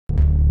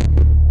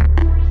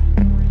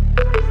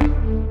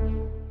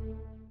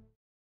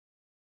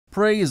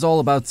Prey is all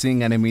about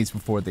seeing enemies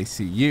before they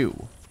see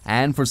you,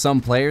 and for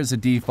some players a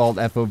default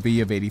FOV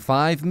of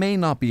 85 may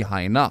not be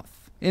high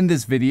enough. In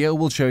this video,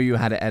 we'll show you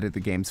how to edit the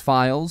game's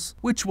files,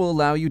 which will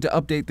allow you to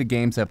update the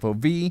game's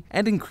FOV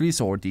and increase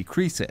or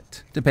decrease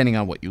it, depending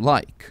on what you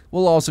like.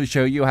 We'll also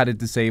show you how to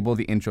disable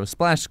the intro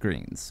splash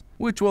screens,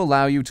 which will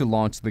allow you to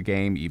launch the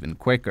game even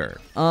quicker.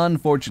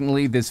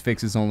 Unfortunately, this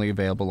fix is only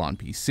available on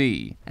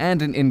PC,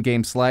 and an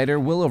in-game slider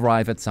will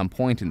arrive at some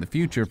point in the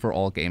future for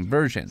all game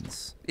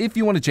versions. If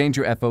you want to change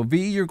your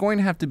FOV, you're going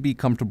to have to be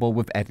comfortable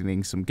with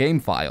editing some game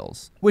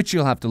files, which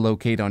you'll have to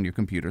locate on your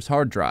computer's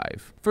hard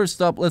drive.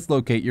 First up, let's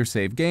locate your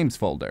Save Games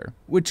folder,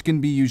 which can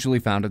be usually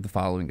found at the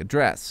following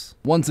address.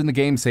 Once in the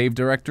game save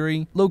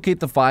directory, locate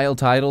the file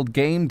titled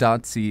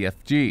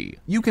game.cfg.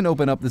 You can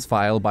open up this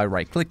file by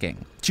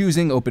right-clicking,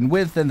 choosing Open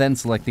With, and then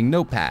selecting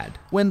Notepad.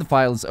 When the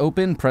file is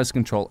open, press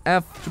Ctrl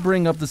F to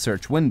bring up the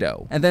search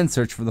window, and then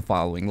search for the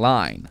following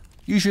line.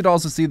 You should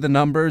also see the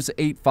numbers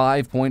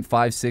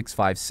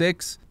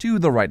 85.5656 to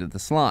the right of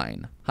this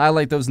line.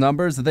 Highlight those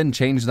numbers and then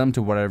change them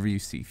to whatever you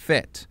see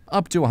fit,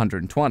 up to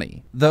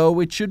 120. Though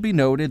it should be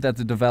noted that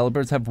the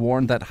developers have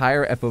warned that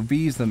higher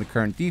FOVs than the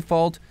current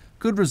default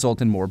could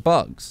result in more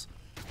bugs,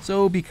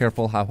 so be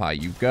careful how high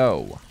you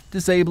go.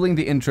 Disabling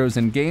the intros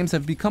in games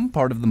have become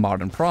part of the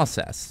modern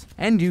process,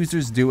 and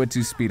users do it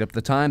to speed up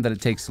the time that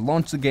it takes to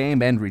launch the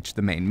game and reach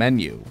the main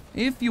menu.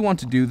 If you want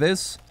to do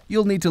this,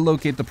 you'll need to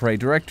locate the Prey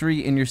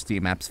directory in your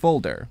Steam Apps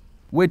folder,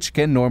 which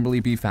can normally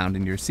be found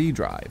in your C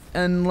drive,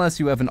 unless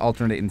you have an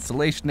alternate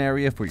installation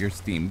area for your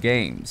Steam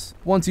games.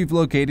 Once you've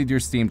located your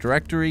Steam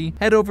directory,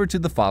 head over to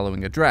the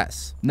following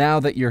address.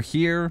 Now that you're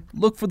here,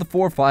 look for the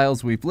 4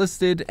 files we've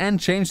listed and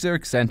change their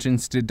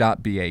extensions to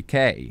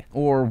 .bak,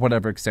 or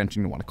whatever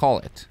extension you want to call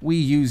it. We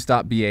use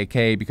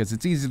 .bak because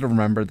it's easy to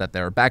remember that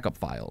they are backup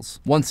files.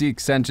 Once the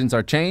extensions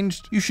are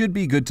changed, you should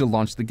be good to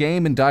launch the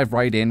game and dive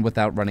right in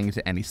without running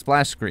into any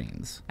splash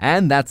screens.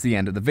 And that's the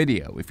end of the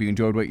video. If you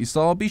enjoyed what you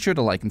saw, be sure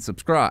to like and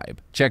subscribe.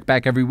 Check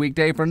back every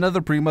weekday for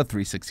another Prima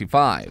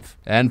 365.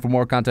 And for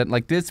more content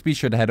like this, be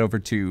sure to head over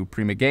to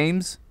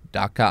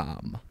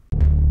primagames.com.